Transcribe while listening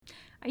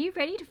Are you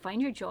ready to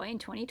find your joy in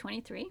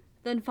 2023?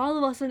 Then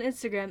follow us on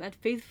Instagram at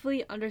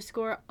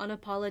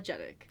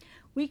faithfully_unapologetic.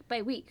 Week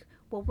by week,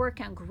 we'll work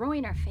on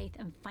growing our faith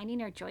and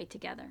finding our joy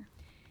together.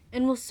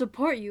 And we'll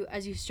support you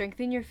as you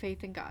strengthen your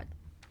faith in God.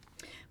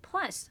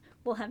 Plus,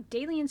 we'll have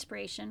daily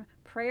inspiration,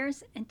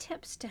 prayers, and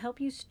tips to help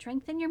you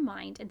strengthen your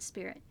mind and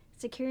spirit,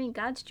 securing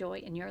God's joy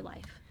in your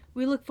life.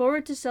 We look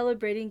forward to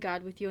celebrating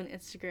God with you on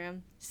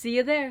Instagram. See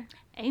you there.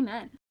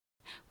 Amen.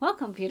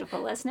 Welcome,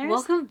 beautiful listeners.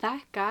 Welcome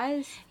back,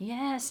 guys.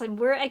 Yes, and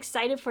we're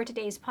excited for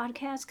today's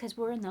podcast because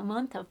we're in the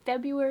month of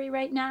February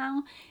right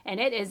now, and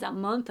it is a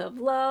month of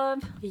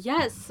love.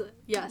 Yes,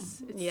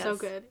 it's so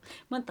good.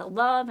 Month of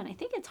love, and I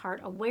think it's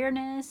heart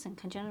awareness and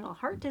congenital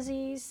heart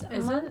disease.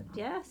 Is it?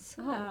 Yes.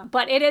 Oh.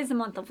 But it is the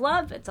month of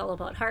love. It's all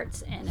about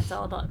hearts, and it's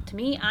all about, to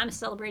me, I'm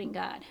celebrating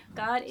God.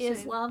 God is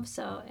Same. love,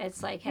 so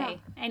it's like,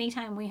 hey,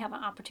 anytime we have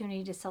an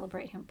opportunity to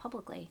celebrate Him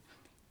publicly,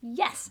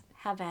 yes,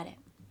 have at it.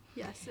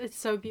 Yes, it's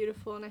so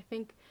beautiful, and I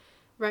think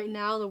right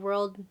now the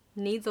world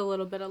needs a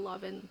little bit of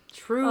love and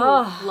true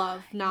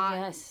love,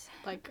 not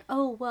like,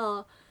 oh,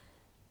 well,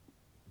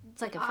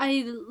 it's like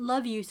I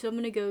love you, so I'm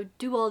going to go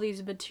do all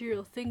these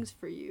material things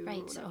for you.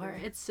 Right, or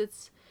it's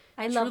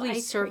I love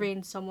truly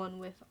serving someone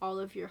with all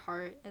of your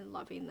heart and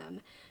loving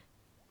them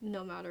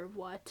no matter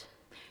what.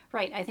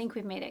 Right, I think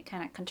we've made it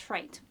kind of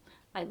contrite.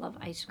 I love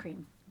ice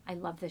cream. I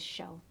love this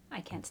show.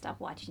 I can't stop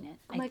watching it.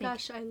 Oh my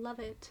gosh, I love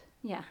it.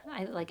 Yeah,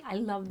 I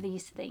love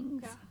these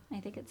things. Yeah. I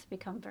think it's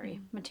become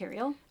very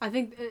material. I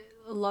think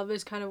love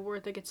is kind of a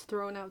word that gets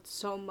thrown out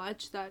so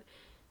much that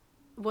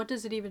what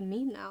does it even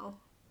mean now?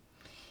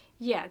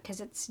 Yeah,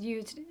 because it's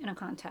used in a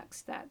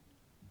context that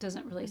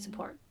doesn't really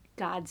support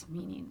God's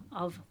meaning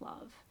of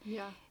love.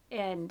 Yeah.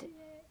 And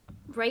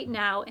right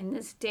now in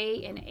this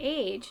day and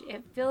age,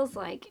 it feels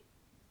like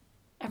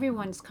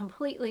everyone's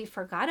completely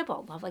forgot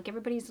about love. Like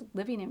everybody's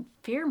living in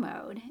fear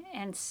mode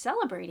and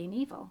celebrating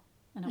evil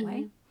in a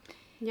way.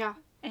 Yeah.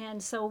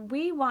 And so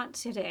we want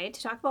today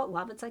to talk about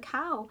love. It's like,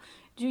 how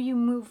do you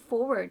move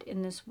forward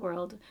in this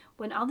world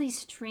when all these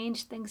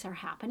strange things are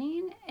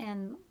happening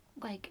and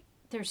like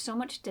there's so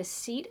much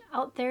deceit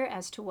out there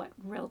as to what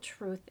real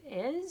truth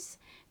is?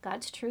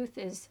 God's truth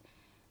is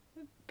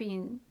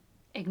being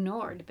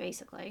ignored,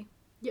 basically.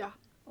 Yeah.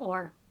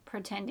 Or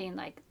pretending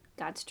like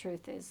God's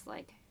truth is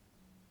like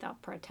the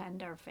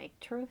pretend or fake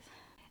truth.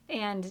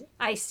 And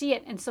I see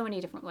it in so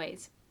many different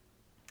ways.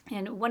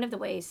 And one of the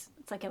ways,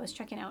 it's like I was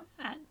checking out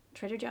at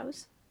Trader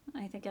Joe's,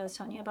 I think I was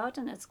telling you about,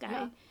 and this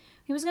guy,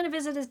 he was going to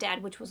visit his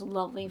dad, which was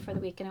lovely for the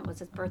weekend. It was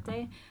his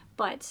birthday.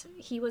 But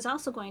he was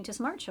also going to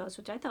some art shows,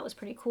 which I thought was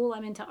pretty cool.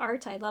 I'm into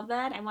art. I love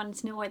that. I wanted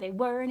to know where they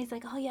were. And he's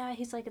like, oh, yeah.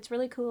 He's like, it's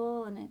really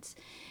cool. And it's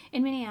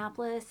in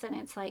Minneapolis. And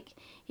it's like,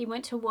 he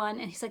went to one,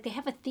 and he's like, they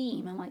have a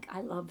theme. I'm like,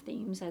 I love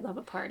themes. I love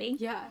a party.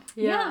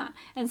 Yeah.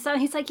 And so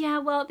he's like, yeah,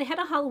 well, they had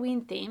a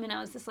Halloween theme. And I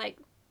was just like,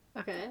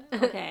 okay.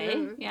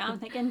 Yeah, I'm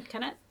thinking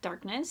kind of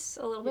darkness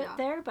a little bit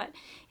there, but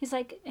he's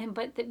like,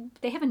 but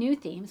they have a new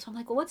theme. So I'm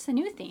like, well, what's the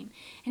new theme?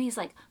 And he's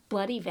like,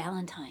 Bloody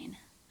Valentine.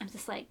 I'm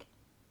just like,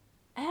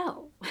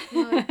 oh.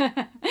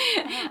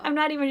 I'm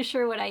not even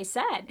sure what I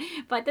said,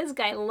 but this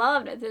guy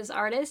loved this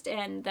artist,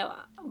 and the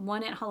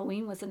one at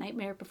Halloween was The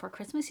Nightmare Before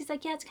Christmas. He's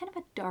like, yeah, it's kind of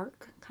a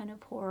dark kind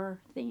of horror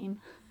theme.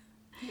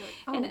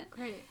 Like,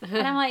 great.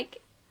 And I'm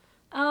like,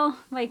 oh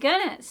my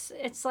goodness.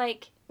 It's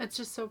like, it's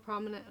just so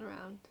prominent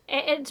around.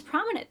 It's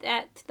prominent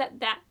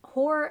that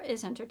horror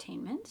is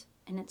entertainment,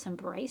 and it's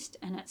embraced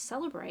and it's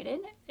celebrated.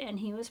 And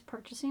he was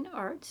purchasing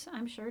art,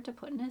 I'm sure, to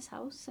put in his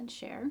house and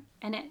share.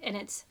 And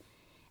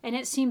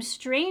it seems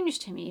strange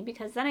to me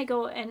because then I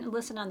go and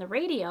listen on the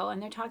radio, and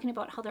they're talking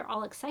about how they're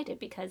all excited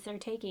because they're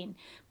taking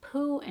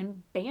Pooh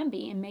and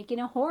Bambi and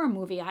making a horror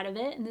movie out of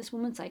it. And this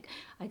woman's like,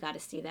 I got to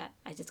see that.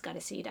 I just got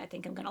to see it. I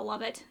think I'm gonna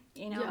love it.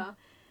 You know. Yeah.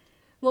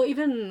 Well,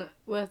 even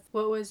with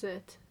what was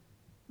it?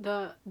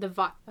 The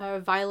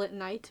Violet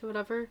Night or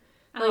whatever,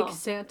 like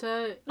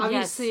Santa.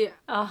 Obviously,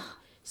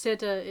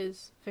 Santa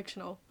is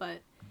fictional,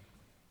 but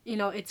you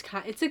know it's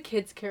a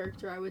kid's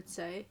character, I would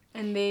say,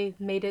 and they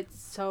made it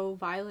so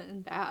violent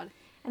and bad.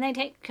 And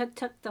they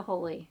took the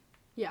holy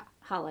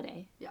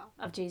holiday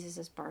of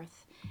Jesus'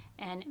 birth,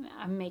 and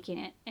I'm making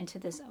it into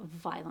this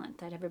violent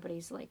that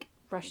everybody's like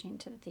rushing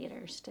to the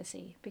theaters to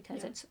see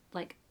because it's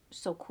like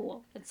so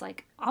cool. It's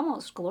like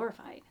almost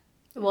glorified.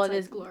 Well, it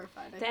is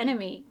glorified. The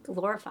enemy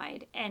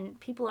glorified, and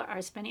people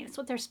are spending, that's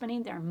what they're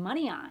spending their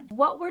money on.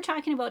 What we're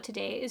talking about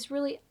today is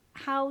really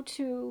how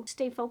to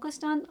stay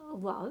focused on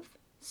love,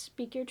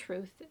 speak your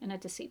truth in a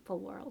deceitful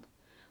world,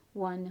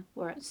 one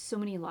where so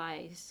many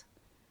lies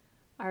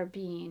are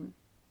being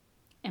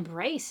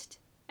embraced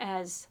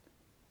as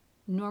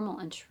normal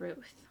and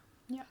truth.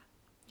 Yeah.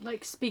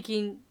 Like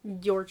speaking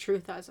your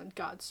truth as in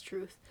God's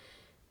truth.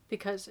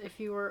 Because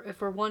if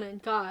we're one in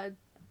God,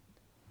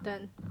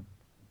 then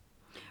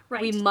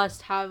we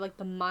must have like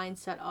the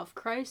mindset of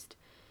Christ,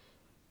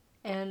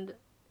 and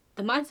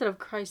the mindset of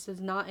Christ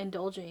is not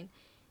indulging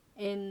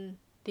in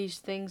these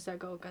things that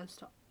go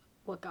against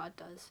what God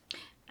does.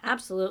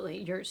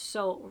 Absolutely. You're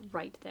so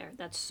right there.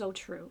 That's so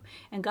true.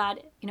 And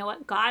God, you know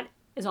what? God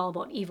is all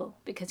about evil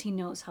because he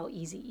knows how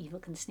easy evil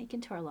can sneak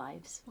into our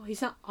lives. Well,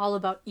 he's not all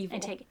about evil.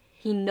 And take it.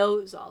 He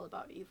knows all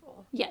about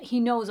evil. Yeah, he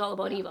knows all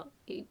about evil.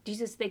 He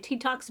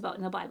talks about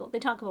in the Bible. They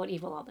talk about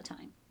evil all the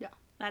time. Yeah.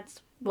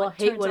 That's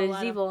hate what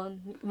is evil,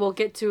 and we'll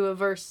get to a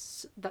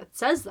verse that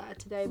says that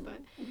today,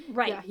 but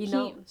yeah, he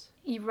knows.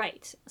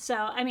 Right. So,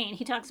 I mean,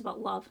 he talks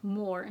about love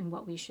more and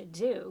what we should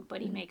do,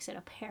 but he makes it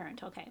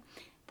apparent, okay,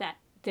 that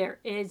there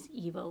is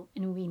evil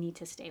and we need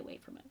to stay away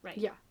from it, right?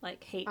 Yeah.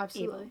 Like hate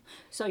Absolutely. evil.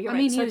 So you're I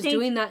mean, he was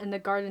doing that in the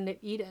Garden of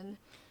Eden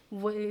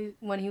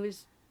when he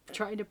was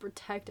trying to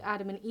protect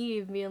Adam and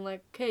Eve, being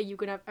like, okay, you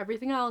can have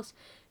everything else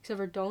except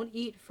for don't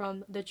eat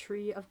from the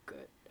tree of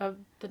good, of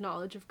the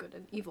knowledge of good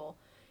and evil.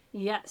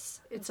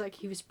 Yes. It's like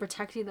he was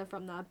protecting them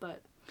from that,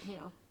 but, you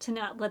know. To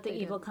not let the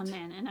evil come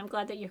in. And I'm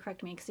glad that you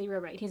corrected me because you were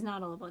right. He's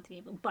not all about the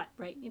evil. But,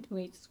 right,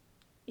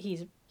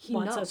 he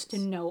wants us to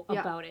know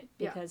about it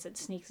because it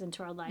sneaks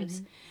into our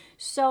lives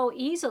so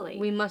easily.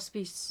 We must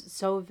be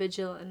so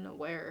vigilant and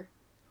aware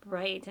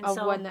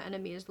of when the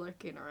enemy is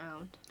lurking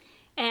around.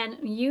 And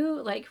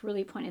you, like,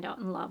 really pointed out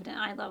and loved, and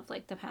I love,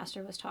 like, the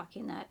pastor was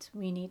talking that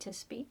we need to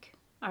speak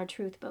our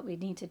truth, but we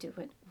need to do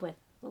it with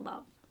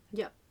love.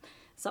 Yep.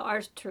 So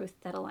our truth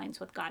that aligns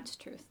with God's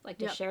truth. Like,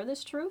 to share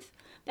this truth,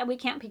 that we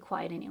can't be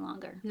quiet any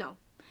longer. No.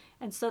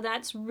 And so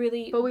that's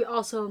really... But we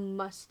also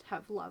must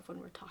have love when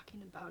we're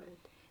talking about it.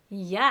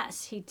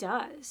 Yes, he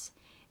does.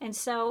 And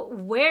so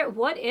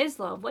what is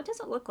love? What does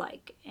it look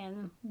like?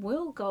 And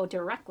we'll go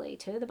directly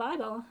to the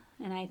Bible.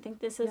 And I think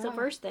this is a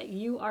verse that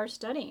you are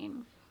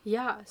studying.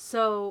 Yeah.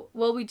 So,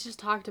 well, we just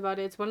talked about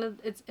it.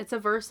 It's a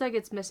verse that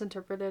gets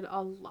misinterpreted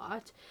a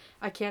lot.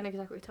 I can't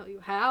exactly tell you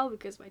how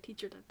because my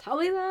teacher didn't tell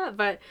me that,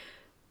 but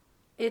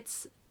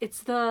it's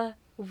the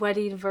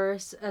wedding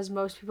verse, as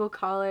most people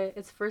call it.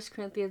 It's 1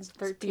 Corinthians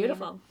 13, it's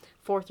beautiful.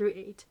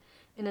 4-8.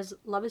 And as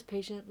love is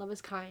patient, love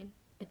is kind.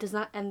 It does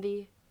not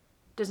envy,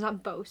 does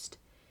not boast.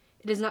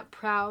 It is not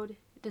proud.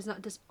 It does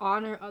not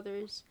dishonor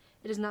others.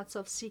 It is not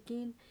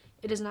self-seeking.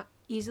 It is not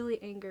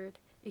easily angered.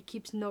 It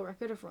keeps no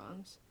record of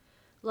wrongs.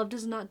 Love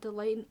does not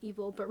delight in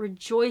evil, but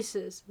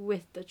rejoices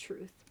with the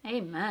truth.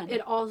 Amen.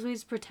 It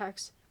always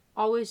protects,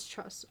 always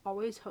trusts,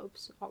 always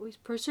hopes, always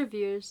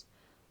perseveres.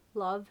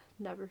 Love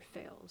never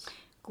fails.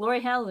 Glory,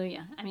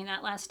 hallelujah. I mean,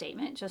 that last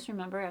statement, just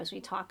remember as we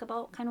talk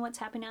about kind of what's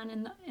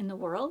happening in the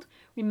world,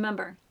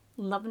 remember,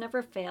 love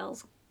never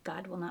fails.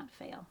 God will not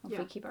fail if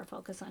we keep our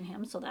focus on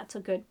him. So that's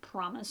a good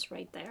promise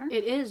right there.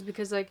 It is,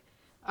 because like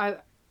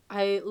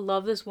I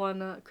love this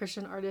one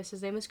Christian artist.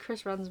 His name is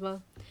Chris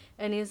Rensma,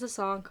 and he has a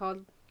song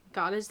called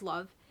God is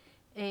Love,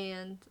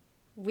 and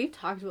we've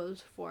talked about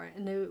this before,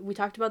 and we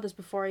talked about this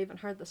before I even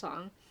heard the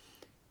song,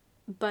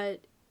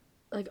 but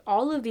like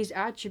all of these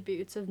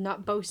attributes of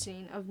not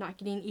boasting, of not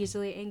getting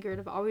easily angered,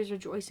 of always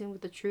rejoicing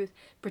with the truth,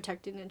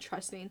 protecting and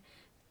trusting,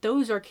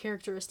 those are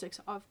characteristics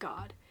of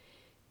God,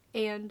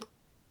 and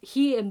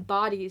he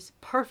embodies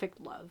perfect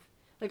love.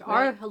 Like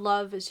our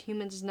love as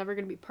humans is never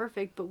going to be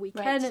perfect, but we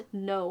can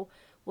know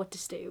what to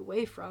stay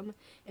away from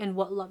and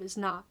what love is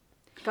not.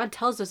 God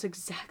tells us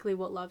exactly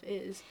what love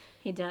is.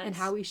 He does. And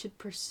how we should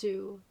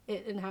pursue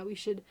it and how we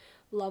should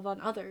love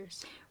on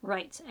others.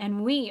 Right.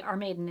 And we are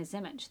made in his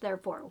image.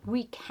 Therefore,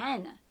 we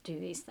can do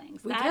these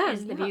things. That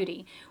is the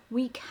beauty.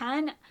 We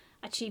can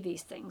achieve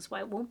these things.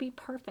 While it won't be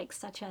perfect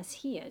such as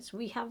he is,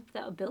 we have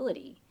the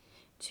ability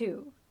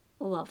to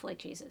love like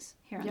Jesus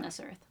here on this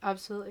earth.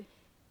 Absolutely.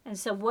 And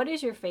so what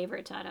is your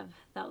favorite out of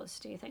those,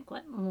 do you think?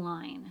 What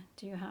line?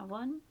 Do you have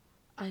one?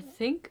 I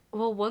think,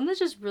 well, one that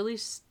just really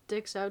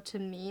sticks out to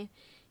me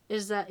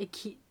is that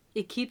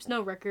it keeps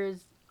no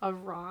records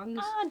of wrongs.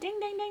 Ah, ding,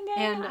 ding, ding, ding.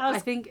 And I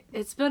think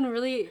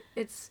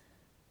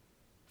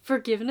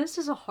forgiveness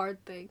is a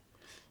hard thing.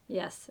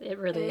 Yes, it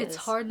really is. It's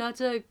hard not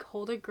to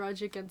hold a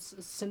grudge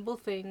against simple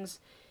things,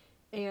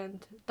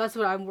 and that's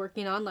what I'm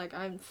working on. Like,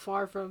 I'm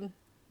far from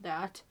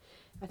that.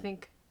 I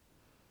think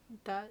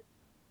that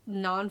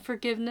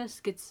non-forgiveness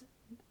gets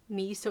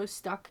me so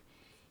stuck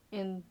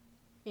in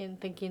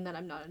thinking that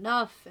I'm not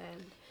enough,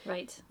 and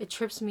it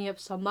trips me up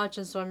so much,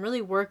 and so I'm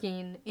really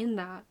working in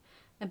that.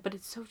 But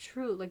it's so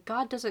true. Like,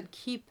 God doesn't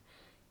keep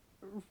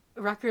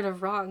record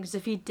of wrongs.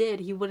 If he did,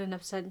 he wouldn't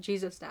have sent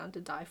Jesus down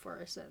to die for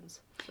our sins,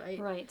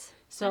 right?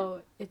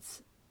 So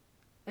it's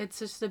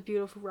just a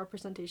beautiful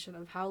representation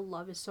of how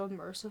love is so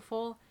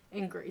merciful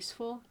and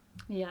graceful.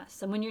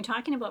 Yes. And when you're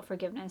talking about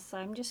forgiveness,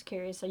 I'm just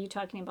curious, are you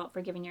talking about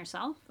forgiving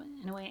yourself?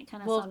 In a way, it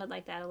kind of sounded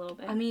like that a little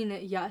bit. I mean,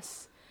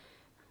 yes.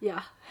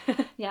 Yeah.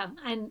 Yeah.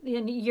 And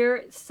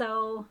you're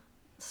so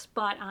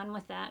spot on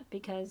with that,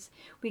 because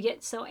we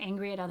get so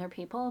angry at other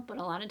people, but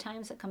a lot of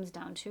times it comes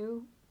down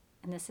to,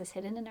 and this is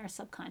hidden in our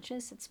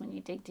subconscious, it's when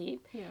you dig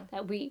deep,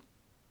 that we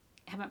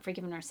haven't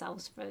forgiven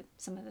ourselves for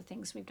some of the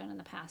things we've done in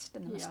the past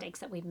and the mistakes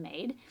that we've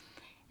made.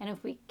 And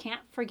if we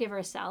can't forgive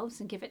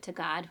ourselves and give it to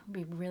God,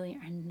 we really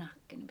are not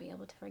going to be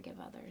able to forgive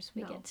others.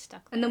 We get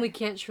stuck there. And then we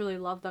can't truly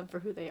love them for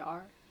who they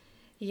are.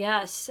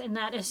 Yes, and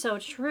that is so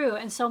true.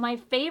 And so my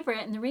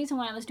favorite, and the reason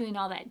why I was doing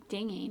all that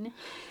dinging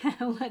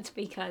was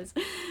because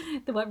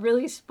what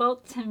really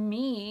spoke to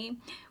me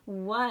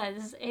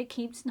was it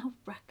keeps no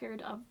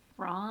record of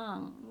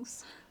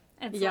wrongs.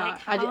 It's Yeah, like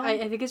how...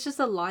 I think it's just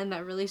a line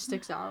that really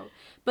sticks out.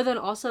 But then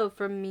also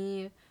for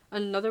me,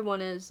 another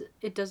one is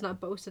it does not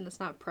boast and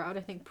it's not proud.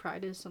 I think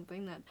pride is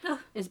something that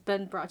has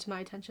been brought to my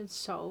attention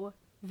so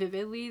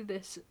vividly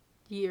this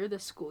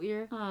school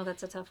year. Oh,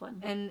 that's a tough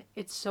one. And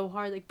it's so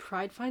hard. Like,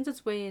 pride finds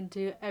its way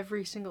into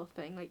every single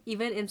thing. Like,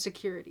 even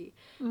insecurity.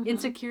 Mm-hmm.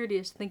 Insecurity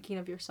is thinking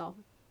of yourself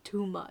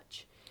too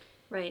much.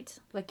 Right.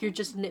 Like, you're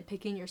just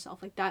nitpicking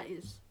yourself. Like, that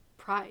is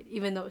pride.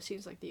 Even though it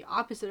seems like the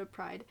opposite of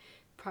pride.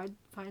 Pride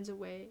finds a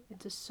way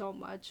into so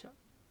much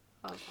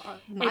of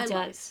my life. It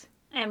does.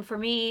 And for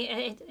me,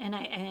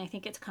 I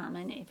think it's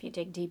common if you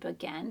dig deep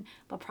again,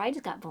 but pride's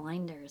got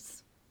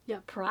blinders. Yeah.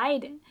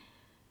 Pride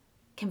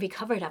can be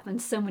covered up in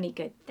so many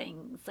good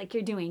things. Like,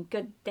 you're doing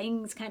good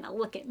things, kind of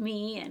look at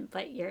me,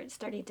 but you're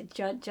starting to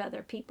judge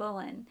other people,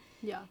 and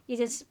you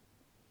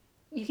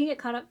can get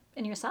caught up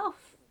in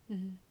yourself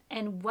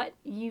and what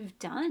you've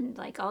done.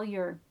 Like, all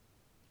your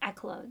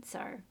accolades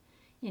are,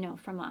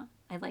 from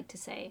I like to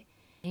say,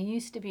 you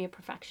used to be a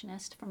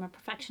perfectionist. From a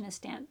perfectionist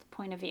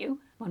standpoint of view,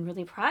 one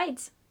really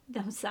prides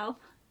themselves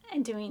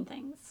in doing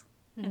things.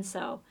 And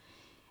so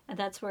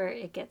that's where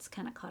it gets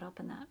kind of caught up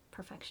in that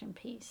perfection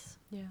piece.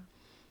 Yeah.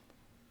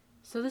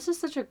 So this is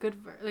such a good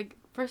verse. Like,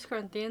 1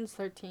 Corinthians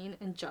 13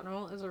 in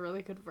general is a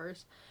really good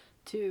verse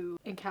to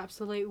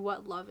encapsulate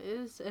what love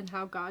is and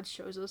how God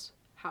shows us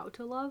how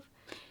to love.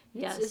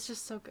 Yes. It's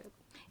just so good.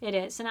 It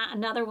is. And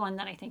another one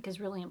that I think is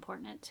really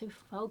important to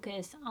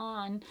focus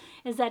on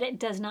is that it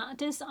does not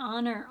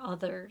dishonor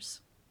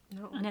others.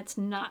 No. And it's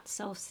not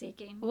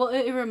self-seeking. Well,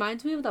 it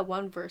reminds me of that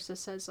one verse that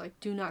says, like,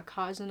 do not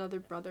cause another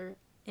brother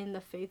in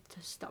the faith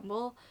to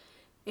stumble.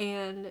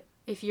 And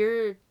if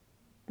you're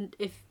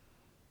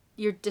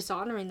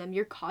dishonoring them,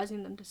 you're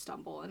causing them to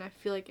stumble. And I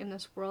feel like in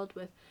this world,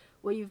 with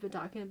what you've been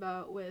talking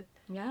about, with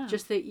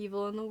just the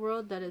evil in the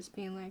world that is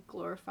being, like,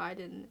 glorified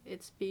and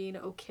it's being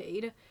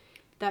okayed,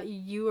 that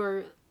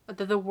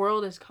the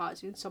world is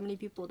causing so many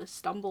people to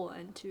stumble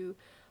and to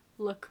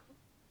look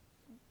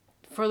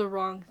for the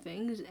wrong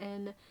things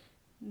and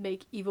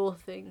make evil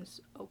things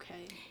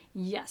okay.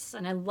 Yes,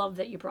 and I love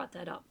that you brought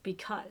that up,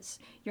 because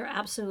you're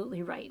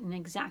absolutely right, and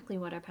exactly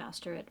what our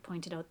pastor had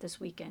pointed out this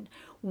weekend.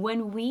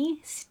 When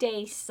we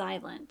stay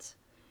silent,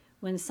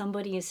 when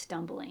somebody is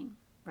stumbling,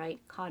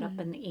 right, caught up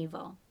in the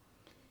evil,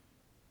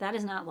 that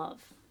is not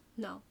love.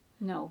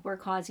 No, we're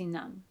causing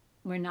them.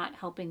 We're not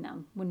helping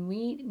them. When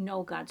we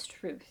know God's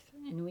truth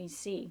and we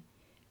see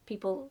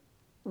people,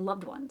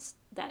 loved ones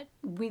that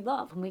we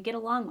love and we get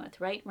along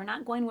with, right? We're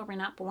not going where we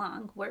not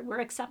belong. We're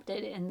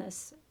accepted in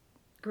this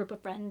group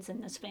of friends, in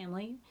this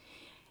family.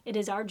 It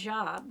is our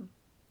job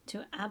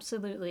to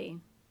absolutely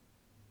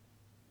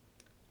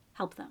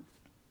help them.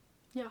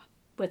 Yeah.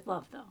 With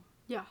love, though.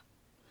 Yeah.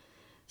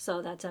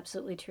 So that's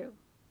absolutely true.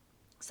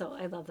 So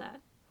I love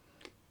that.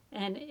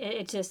 And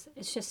it's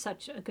just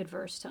such a good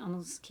verse to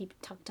almost keep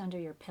tucked under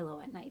your pillow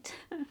at night.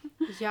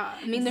 Yeah.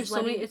 I mean, there's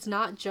so many, it's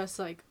not just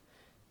like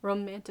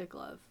romantic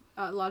love.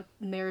 A lot of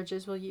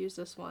marriages will use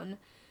this one.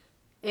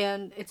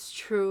 And it's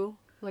true.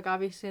 Like,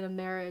 obviously in a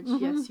marriage,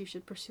 yes, you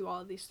should pursue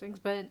all of these things.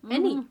 But in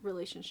any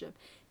relationship,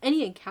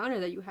 any encounter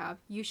that you have,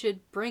 you should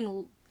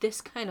bring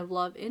this kind of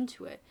love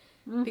into it.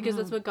 Because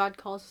that's what God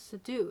calls us to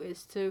do,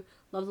 is to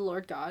love the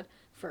Lord God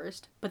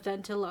first, but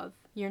then to love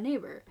your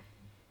neighbor.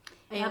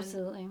 And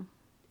absolutely.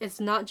 It's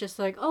not just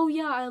like, oh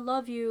yeah, I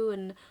love you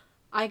and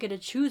I get to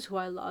choose who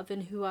I love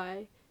and who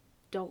I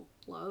don't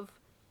love.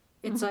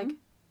 It's like,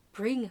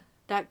 bring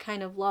that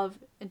kind of love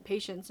and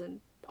patience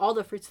and all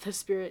the fruits of the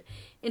Spirit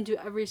into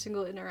every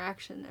single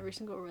interaction, every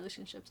single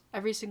relationship,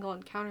 every single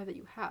encounter that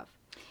you have.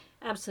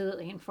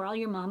 Absolutely. And for all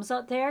your moms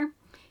out there,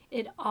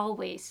 it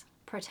always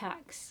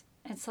protects.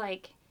 It's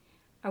like,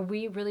 are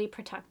we really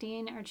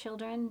protecting our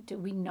children? Do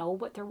we know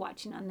what they're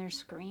watching on their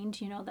screen?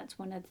 Do you know that's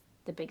one of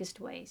the biggest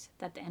ways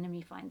that the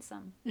enemy finds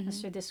them, is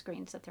through the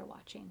screens that they're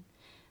watching.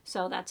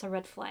 So that's a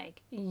red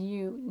flag.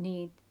 You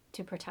need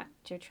to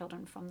protect your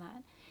children from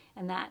that.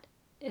 And that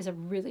is a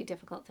really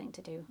difficult thing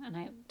to do. And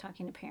I'm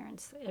talking to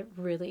parents, they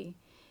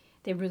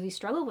really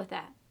struggle with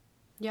that.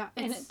 Yeah.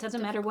 And it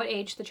doesn't matter what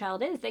age the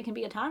child is. They can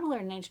be a toddler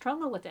and they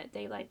struggle with it.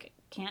 They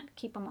can't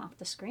keep them off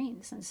the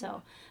screens. And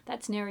so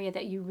that's an area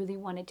that you really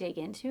want to dig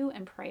into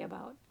and pray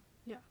about.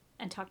 Yeah.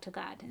 And talk to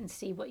God and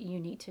see what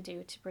you need to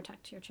do to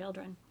protect your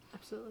children.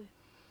 Absolutely.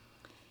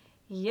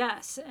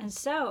 Yes, and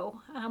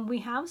so we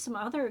have some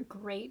other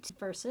great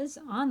verses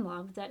on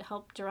love that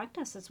help direct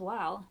us as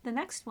well. The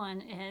next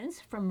one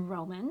is from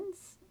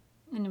Romans,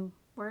 and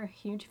we're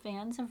huge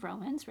fans of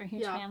Romans. We're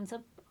huge fans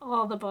of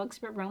all the books,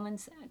 but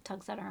Romans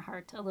tugs at our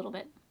heart a little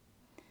bit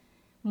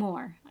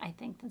more, I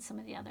think, than some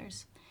of the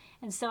others.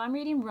 And so I'm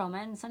reading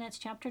Romans, and it's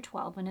chapter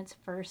 12, and it's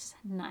verse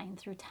 9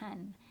 through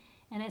 10.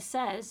 And it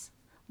says,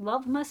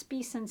 love must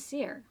be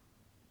sincere.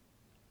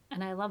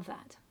 And I love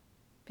that.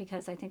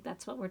 because I think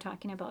that's what we're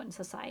talking about in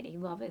society.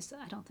 Love is,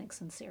 I don't think,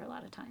 sincere a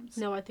lot of times.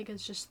 No, I think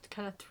it's just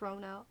kind of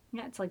thrown out.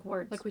 Yeah, it's like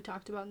words. Like we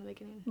talked about in the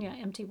beginning. Yeah,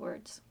 empty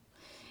words.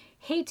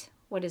 Hate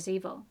what is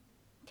evil.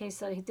 Okay,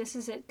 so this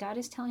is it. God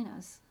is telling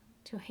us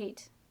to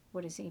hate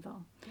what is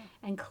evil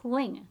and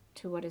cling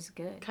to what is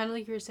good. Kind of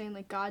like you were saying,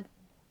 like God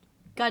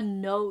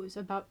knows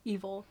about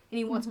evil, and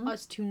he wants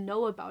us to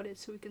know about it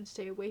so we can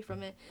stay away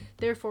from it.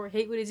 Therefore,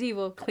 hate what is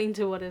evil, cling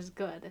to what is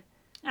good.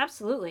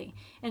 Absolutely.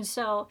 And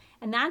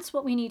that's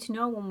what we need to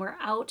know when we're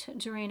out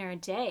during our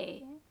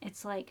day.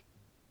 It's like,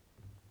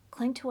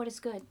 cling to what is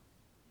good.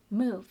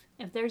 Move.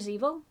 If there's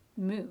evil,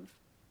 move.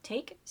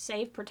 Take,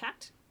 save,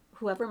 protect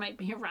whoever might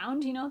be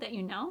around, that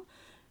you know.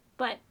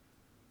 But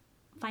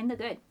find the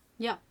good.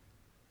 Yeah.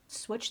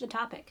 Switch the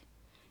topic.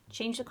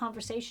 Change the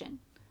conversation.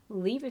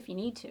 Leave if you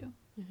need to,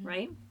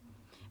 right?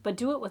 But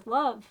do it with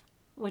love,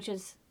 which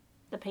is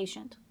the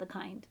patient, the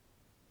kind,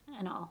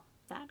 and all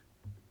that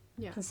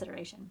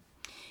consideration.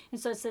 And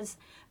so it says,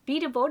 be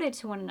devoted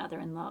to one another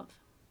in love.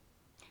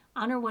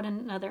 Honor one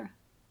another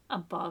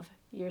above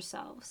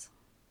yourselves.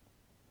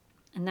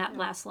 And that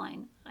last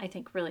line, I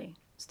think, really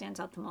stands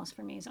out the most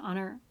for me, is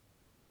honor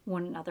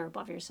one another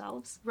above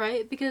yourselves.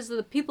 Right? Because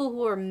the people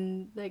who are,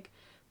 like,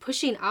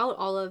 pushing out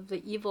all of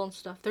the evil and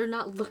stuff, they're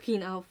not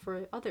looking out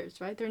for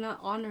others, right? They're not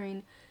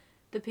honoring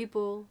the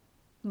people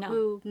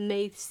who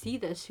may see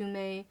this, who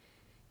may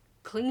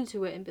cling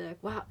to it and be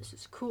like, wow, this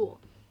is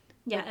cool.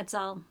 Yeah,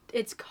 like,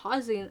 it's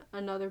causing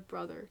another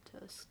brother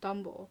to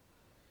stumble.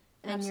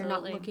 And Absolutely. You're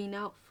not looking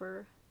out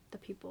for the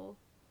people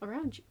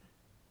around you.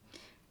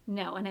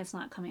 No, and it's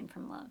not coming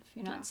from love.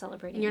 You're not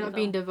celebrating and you're evil. not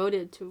being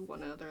devoted to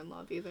one another in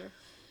love either.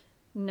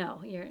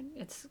 No,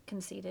 it's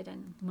conceited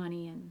and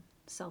money and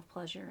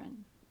self-pleasure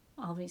and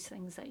all these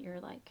things that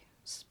you're like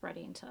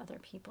spreading to other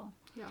people.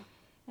 Yeah.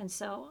 And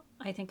so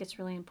I think it's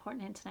really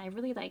important. And I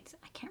really liked,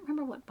 I can't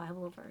remember what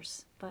Bible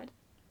verse, but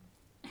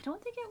I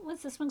don't think it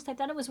was this one, because I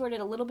thought it was worded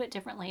a little bit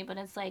differently, but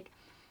it's like,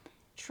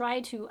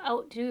 try to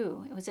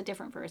outdo, it was a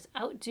different verse,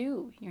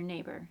 outdo your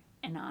neighbor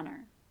in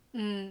honor.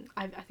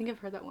 I think I've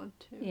heard that one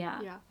too. Yeah.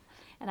 Yeah.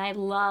 And I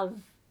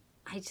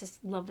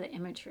just love the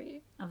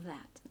imagery of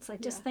that. It's like,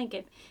 just think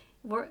if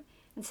we're,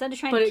 instead of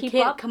trying to keep up. But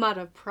it can't come out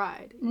of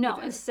pride. No,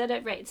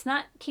 either. It's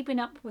not keeping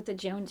up with the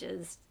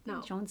Joneses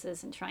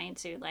and trying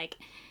to like,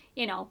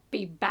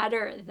 be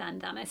better than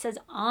them. It says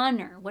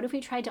honor. What if we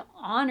tried to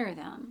honor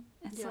them?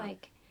 It's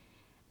like,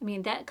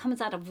 that comes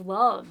out of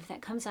love.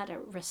 That comes out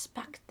of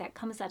respect. That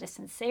comes out of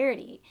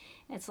sincerity.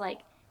 It's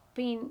like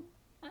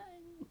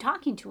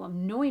talking to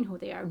them, knowing who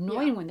they are,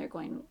 knowing when they're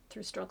going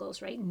through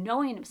struggles, right?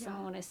 Knowing if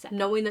someone is sick.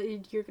 Knowing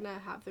that you're going to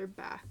have their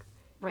back.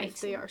 Right.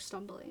 If they are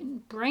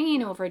stumbling.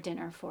 Bringing over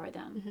dinner for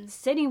them.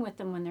 Sitting with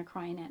them when they're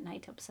crying at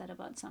night upset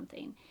about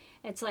something.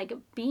 It's like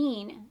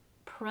being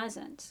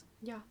present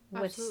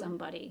with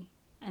somebody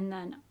and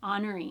then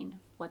honoring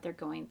what they're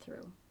going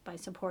through by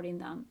supporting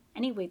them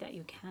any way that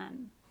you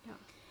can. Yeah.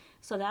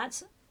 So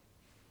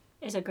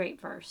is a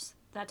great verse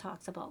that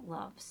talks about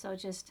love. So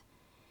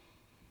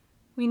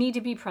we need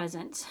to be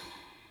present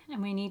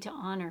and we need to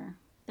honor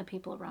the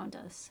people around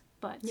us.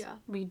 But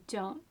we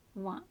don't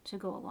want to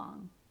go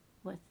along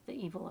with the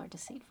evil or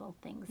deceitful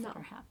things that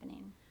are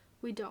happening.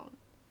 We don't.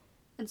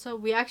 And so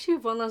we actually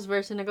have one last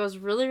verse, and it goes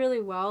really,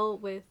 really well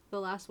with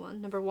the last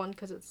one. Number 1,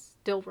 because it's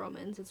still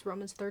Romans. It's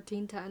Romans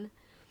 13:10.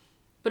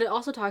 But it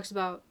also talks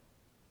about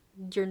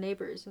your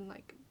neighbors, and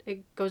like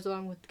it goes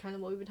along with kind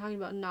of what we've been talking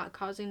about, not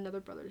causing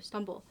another brother to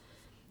stumble.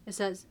 It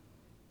says,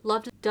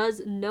 love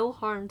does no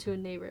harm to a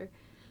neighbor.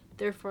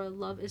 Therefore,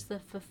 love is the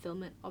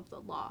fulfillment of the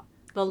law.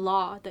 The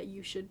law that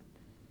you should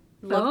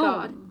love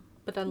God,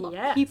 but then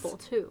love people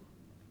too.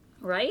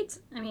 Right?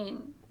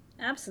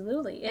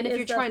 Absolutely. And if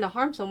you're trying to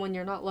harm someone,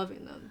 you're not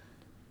loving them.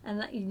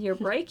 And you're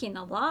breaking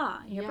the law.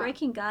 You're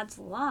breaking God's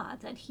law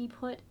that he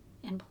put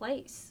in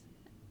place.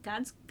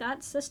 God's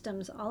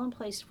systems all in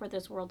place for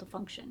this world to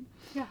function.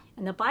 Yeah.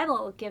 And the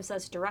Bible gives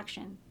us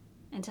direction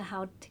into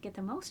how to get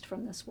the most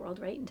from this world,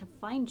 right? And to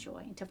find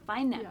joy, and to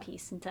find that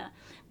peace, and to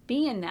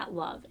be in that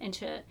love, and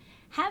to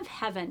have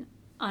heaven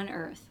on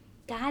earth.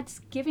 God's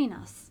giving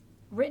us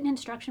written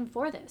instruction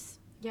for this.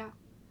 Yeah.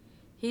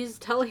 He's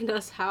telling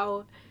us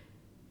how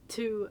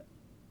to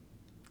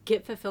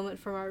get fulfillment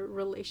from our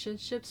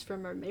relationships,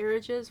 from our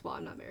marriages. Well,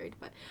 I'm not married,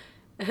 but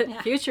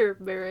future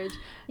marriage.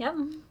 Yep.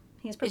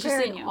 He's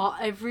preparing you.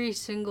 Every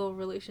single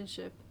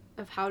relationship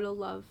of how to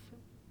love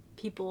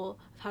people,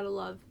 of how to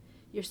love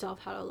yourself,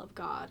 how to love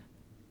God.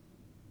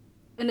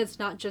 And it's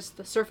not just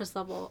the surface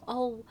level.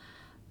 Oh,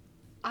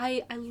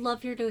 I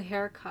love your new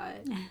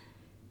haircut.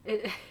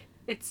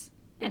 It's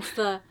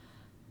the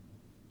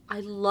I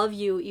love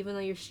you even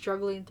though you're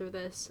struggling through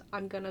this.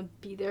 I'm going to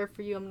be there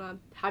for you. I'm going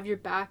to have your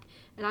back,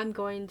 and I'm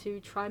going to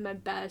try my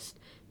best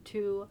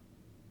to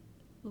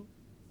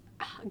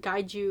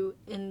guide you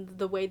in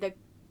the way that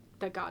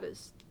God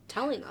is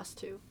telling us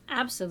to.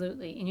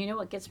 Absolutely. And you know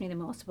what gets me the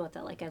most about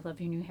that? Like, I love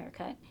your new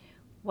haircut.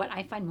 what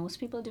I find most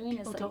people doing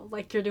people is don't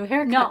like your new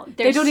haircut. No,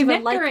 they don't snickering.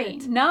 even like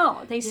it.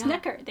 No, they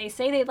snicker. They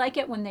say they like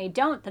it when they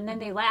don't, and then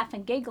they laugh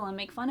and giggle and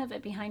make fun of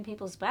it behind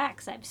people's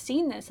backs. I've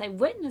seen this. I've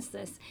witnessed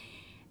this.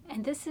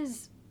 And this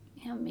is,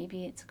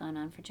 maybe it's gone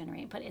on for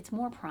generations, but it's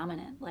more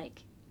prominent.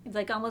 Like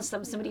almost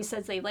somebody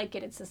says they like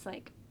it. It's just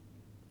like,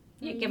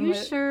 you give them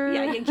sure?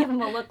 Yeah, you give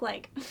them a look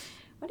like,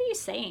 what are you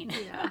saying?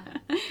 Yeah.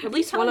 At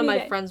least one of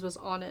my friends was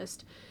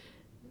honest.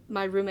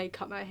 My roommate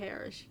cut my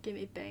hair. She gave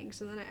me bangs,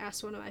 and then I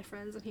asked one of my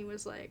friends, and he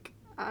was like,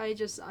 I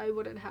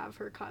wouldn't have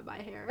her cut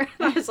my hair.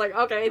 I was like,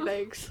 okay,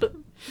 thanks.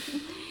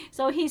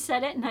 So he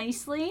said it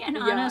nicely and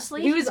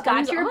honestly. He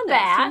got your honest.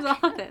 back. He was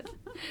honest.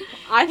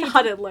 I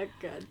thought it looked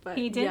good, but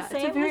he did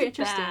say it's very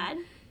interesting. Bad.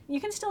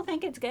 You can still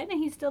think it's good, and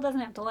he still doesn't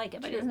have to like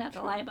it, but he doesn't have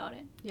to lie about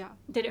it. Yeah.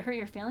 Did it hurt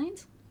your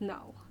feelings?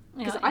 No.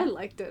 Because I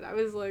liked it. I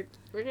was like,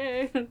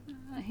 okay.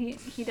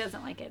 He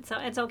doesn't like it, so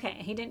it's okay.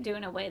 He didn't do it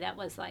in a way that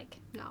was like...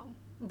 No.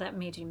 That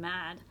made you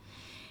mad.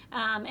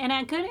 And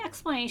a good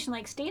explanation,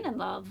 like staying in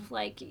love,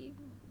 like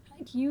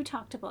you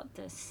talked about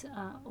this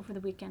over the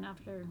weekend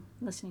after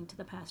listening to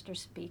the pastor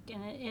speak,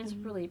 and it is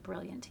really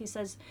brilliant. He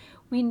says,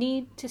 we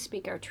need to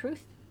speak our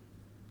truth,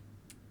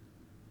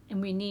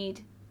 and we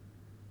need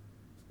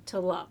to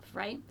love,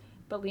 right?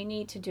 But we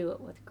need to do it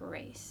with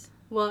grace.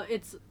 Well,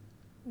 it's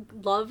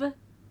love,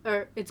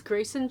 or it's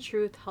grace and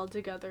truth held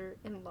together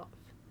in love.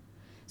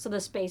 So the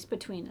space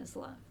between is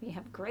love. You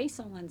have grace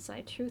on one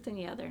side, truth on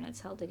the other, and it's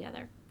held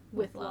together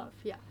with love.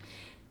 Yeah.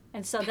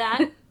 And so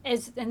that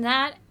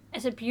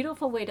is a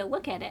beautiful way to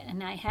look at it.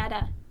 And I had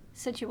a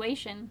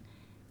situation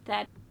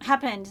that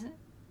happened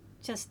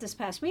just this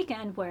past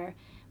weekend where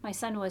my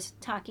son was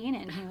talking,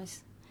 and he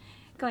was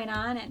going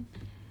on and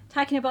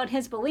talking about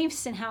his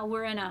beliefs and how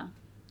we're in a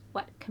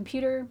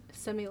computer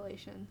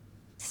simulation,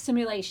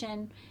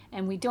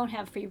 and we don't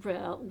have free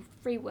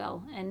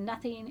will, and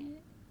nothing.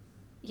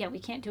 Yeah, we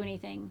can't do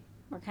anything.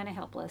 We're kind of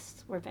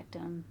helpless. We're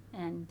victim,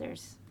 and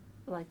there's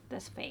like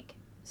this fake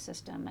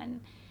system.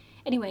 And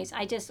anyways,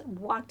 I just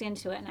walked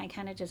into it, and I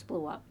kind of just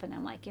blew up. And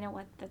I'm like, you know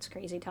what? That's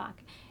crazy talk.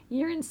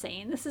 You're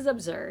insane. This is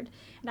absurd.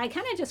 And I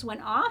kind of just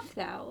went off,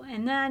 though.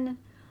 And then,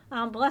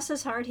 bless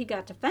his heart, he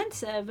got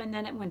defensive, and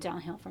then it went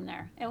downhill from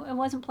there. It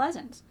wasn't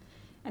pleasant.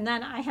 And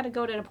then I had to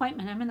go to an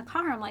appointment. I'm in the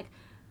car. I'm like,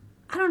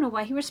 I don't know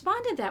why he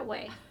responded that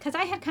way, because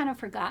I had kind of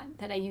forgotten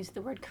that I used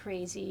the word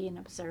crazy and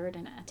absurd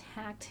and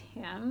attacked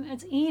him.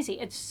 It's easy.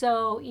 It's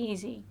so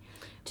easy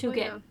to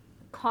get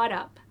caught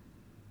up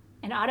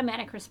in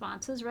automatic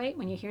responses, right?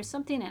 When you hear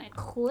something and it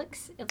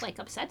clicks, it like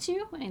upsets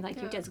you, and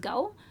you just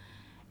go.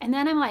 And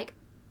then I'm like,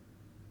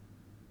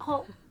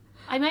 oh,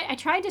 I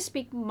tried to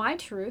speak my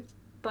truth,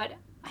 but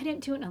I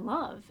didn't do it in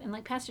love. And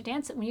like Pastor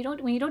Dan said, when you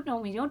don't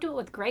do it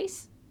with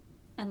grace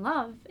and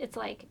love, it's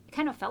like, it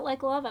kind of felt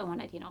like love. I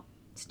wanted,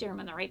 steer him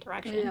in the right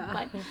direction,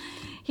 but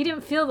he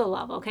didn't feel the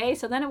love. Okay,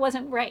 so then it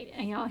wasn't right.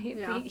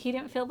 He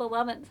didn't feel the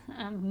love, and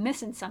I'm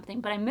missing something,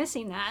 but I'm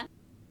missing that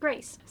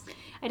grace.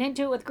 I didn't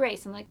do it with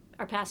grace, and like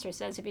our pastor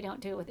says, if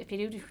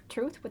you do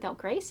truth without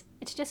grace,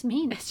 it's just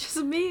mean. It's just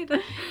mean.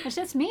 It's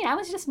just mean. I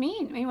was just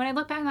mean. I mean, when I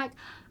look back, I'm like,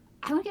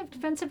 I would get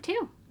defensive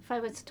too if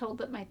I was told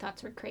that my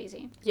thoughts were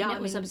crazy. Yeah, and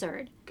it was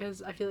absurd.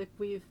 Because I feel like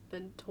we've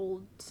been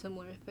told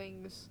similar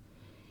things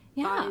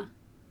by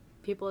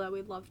people that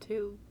we love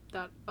too.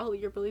 That, oh,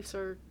 your beliefs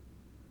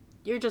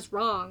you're just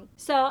wrong.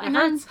 So, and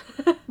then,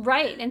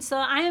 right. And so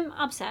I'm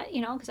upset,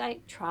 because I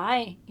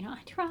try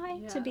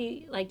to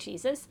be like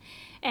Jesus.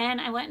 And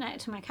I went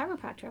to my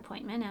chiropractor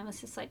appointment, and I was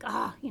just like,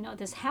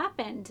 this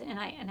happened, and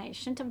I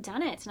shouldn't have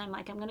done it. And I'm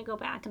like, I'm going to go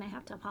back, and I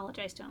have to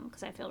apologize to him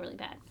because I feel really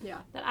bad.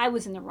 Yeah. That I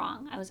was in the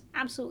wrong. I was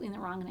absolutely in the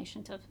wrong, and I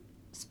shouldn't have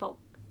spoke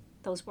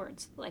those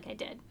words like I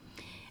did.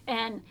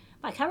 And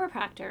my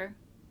chiropractor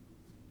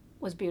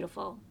was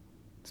beautiful.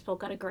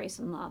 Spoke out of grace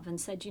and love and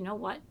said, you know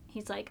what?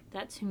 He's like,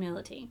 that's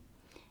humility.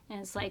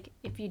 And it's like,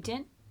 if you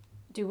didn't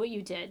do what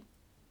you did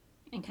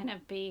and kind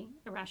of be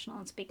irrational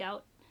and speak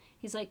out,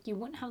 he's like, you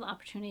wouldn't have the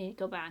opportunity to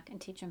go back and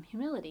teach him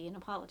humility and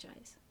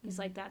apologize. He's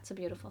like, that's a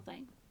beautiful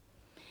thing.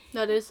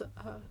 That is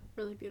a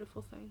really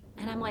beautiful thing.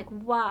 And I'm like,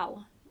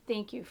 wow,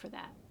 thank you for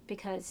that.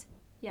 Because,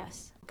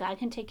 yes, God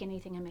can take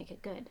anything and make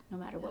it good, no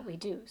matter what we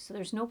do. So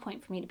there's no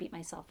point for me to beat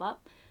myself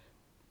up,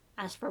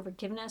 ask for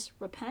forgiveness,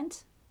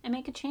 repent, and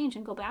make a change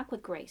and go back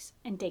with grace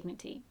and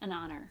dignity and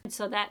honor. And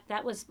so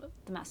that was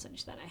the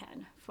message that I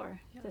had for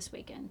this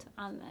weekend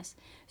on this.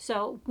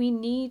 So we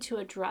need to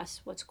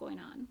address what's going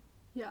on.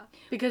 Yeah,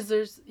 because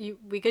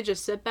we could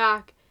just sit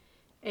back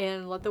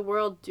and let the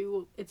world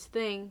do its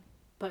thing,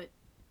 but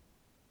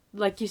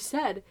like you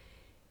said,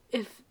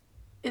 if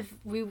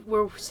we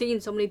were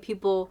seeing so many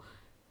people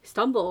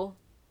stumble,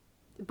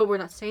 but we're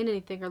not saying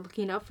anything or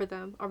looking out for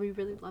them, are we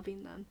really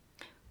loving them?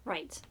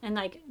 Right. And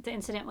like the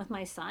incident with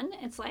my son,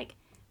 it's like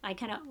I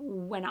kind of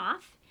went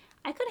off.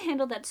 I could have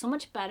handled that so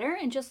much better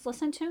and just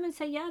listen to him and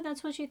say, yeah,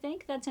 that's what you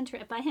think. That's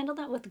interesting. If I handled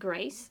that with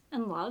grace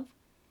and love,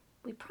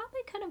 we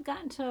probably could have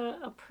gotten to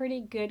a pretty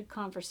good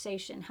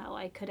conversation, how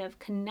I could have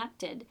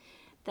connected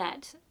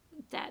that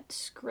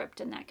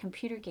script and that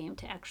computer game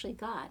to actually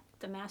God,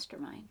 the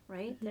mastermind,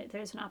 right? Mm-hmm.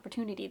 There's an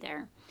opportunity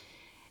there.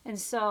 And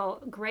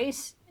so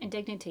grace and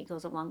dignity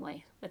goes a long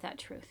way with that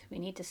truth. We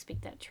need to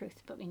speak that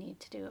truth, but we need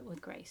to do it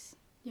with grace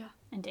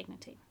and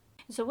dignity.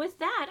 So with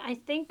that, I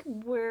think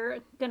we're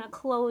going to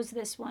close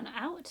this one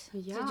out.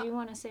 Yeah. Did you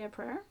want to say a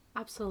prayer?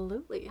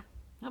 Absolutely.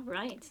 All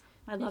right.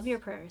 I love your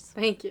prayers.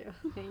 Thank you.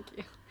 Thank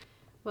you.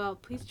 Well,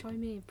 please join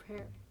me in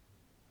prayer.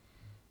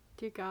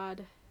 Dear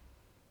God,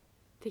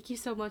 thank you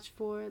so much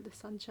for the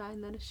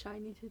sunshine that is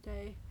shining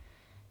today.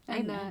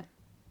 And that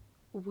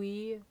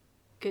we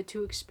get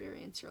to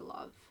experience your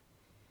love.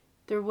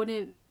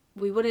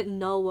 We wouldn't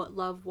know what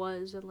love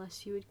was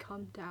unless you had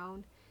come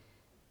down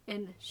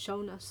and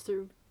shown us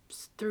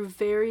through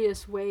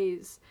various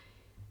ways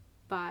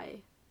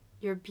by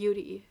your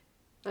beauty.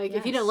 Like,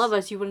 if you didn't love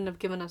us, you wouldn't have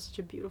given us such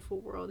a beautiful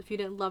world. If you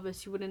didn't love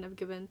us, you wouldn't have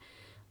given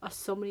us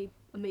so many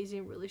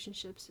amazing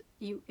relationships.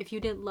 If you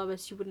didn't love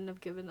us, you wouldn't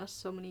have given us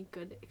so many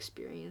good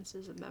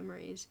experiences and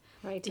memories.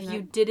 Right. If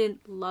you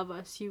didn't love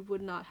us, you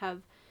would not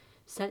have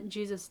sent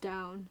Jesus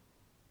down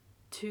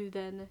to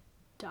then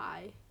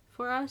die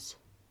for us.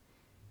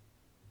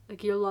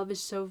 Like, your love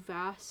is so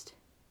vast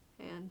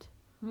and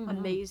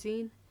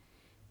amazing,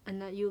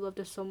 and that you loved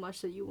us so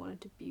much that you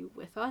wanted to be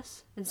with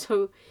us. And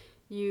so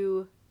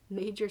you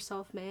made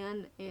yourself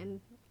man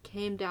and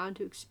came down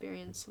to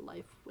experience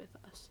life with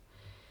us.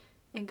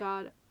 And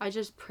God, I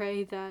just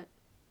pray that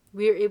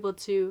we are able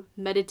to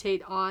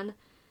meditate on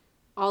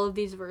all of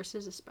these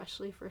verses,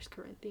 especially 1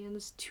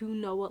 Corinthians, to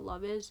know what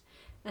love is,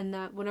 and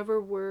that whenever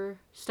we're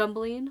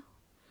stumbling,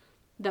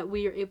 that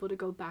we are able to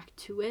go back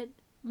to it,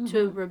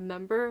 to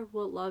remember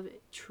what love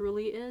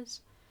truly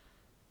is.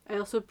 I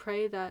also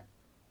pray that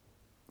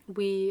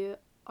we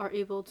are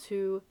able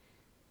to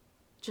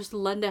just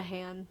lend a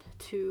hand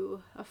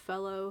to a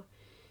fellow,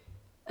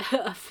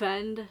 a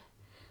friend,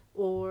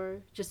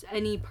 or just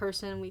any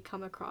person we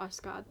come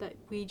across, God, that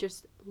we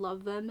just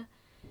love them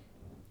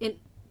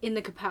in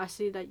the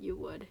capacity that you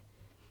would.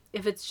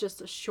 If it's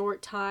just a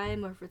short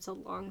time or if it's a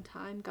long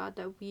time, God,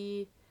 that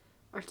we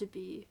are to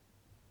be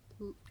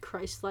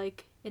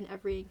Christ-like in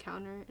every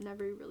encounter, in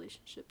every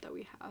relationship that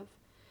we have.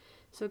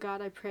 So God,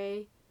 I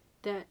pray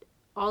that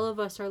all of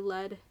us are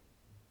led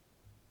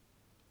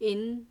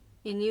in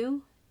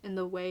you, in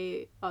the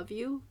way of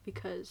you,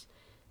 because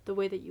the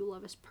way that you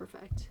love is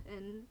perfect.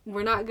 And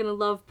we're not going to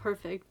love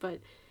perfect, but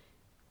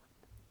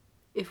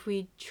if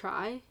we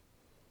try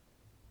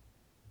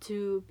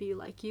to be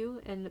like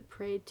you and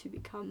pray to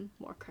become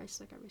more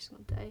Christ-like every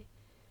single day,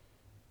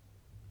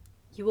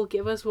 you will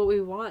give us what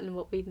we want and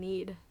what we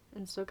need.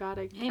 And so, God,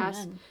 I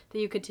ask that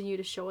you continue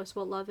to show us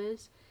what love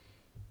is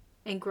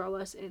and grow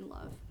us in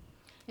love.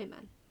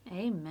 Amen.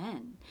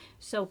 Amen.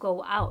 So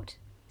go out,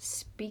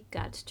 speak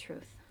God's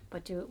truth,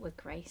 but do it with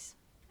grace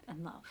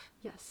and love.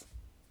 Yes.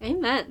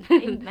 Amen.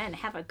 Amen.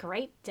 Have a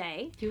great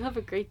day. You have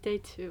a great day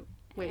too.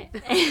 Wait.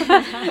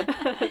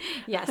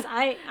 Yes,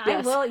 I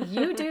will.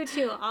 You do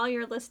too, all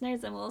your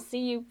listeners, and we'll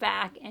see you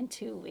back in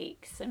 2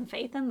 weeks. In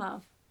faith and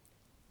love.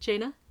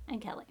 Jana. And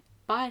Kelly.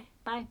 Bye.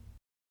 Bye.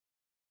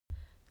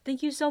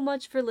 Thank you so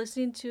much for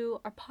listening to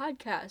our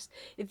podcast.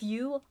 If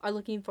you are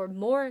looking for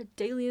more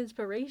daily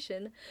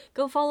inspiration,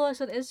 go follow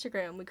us on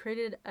Instagram. We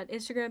created an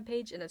Instagram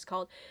page and it's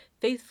called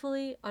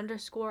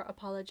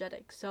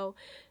faithfully_apologetic. So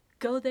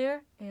go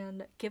there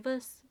and give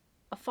us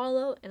a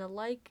follow and a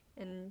like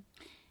and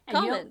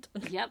comment.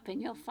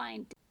 And you'll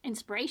find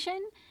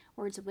inspiration,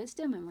 words of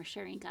wisdom, and we're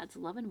sharing God's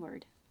love and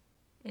word.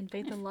 In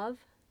faith and love.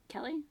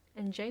 Kelly.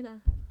 And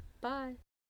Jana. Bye.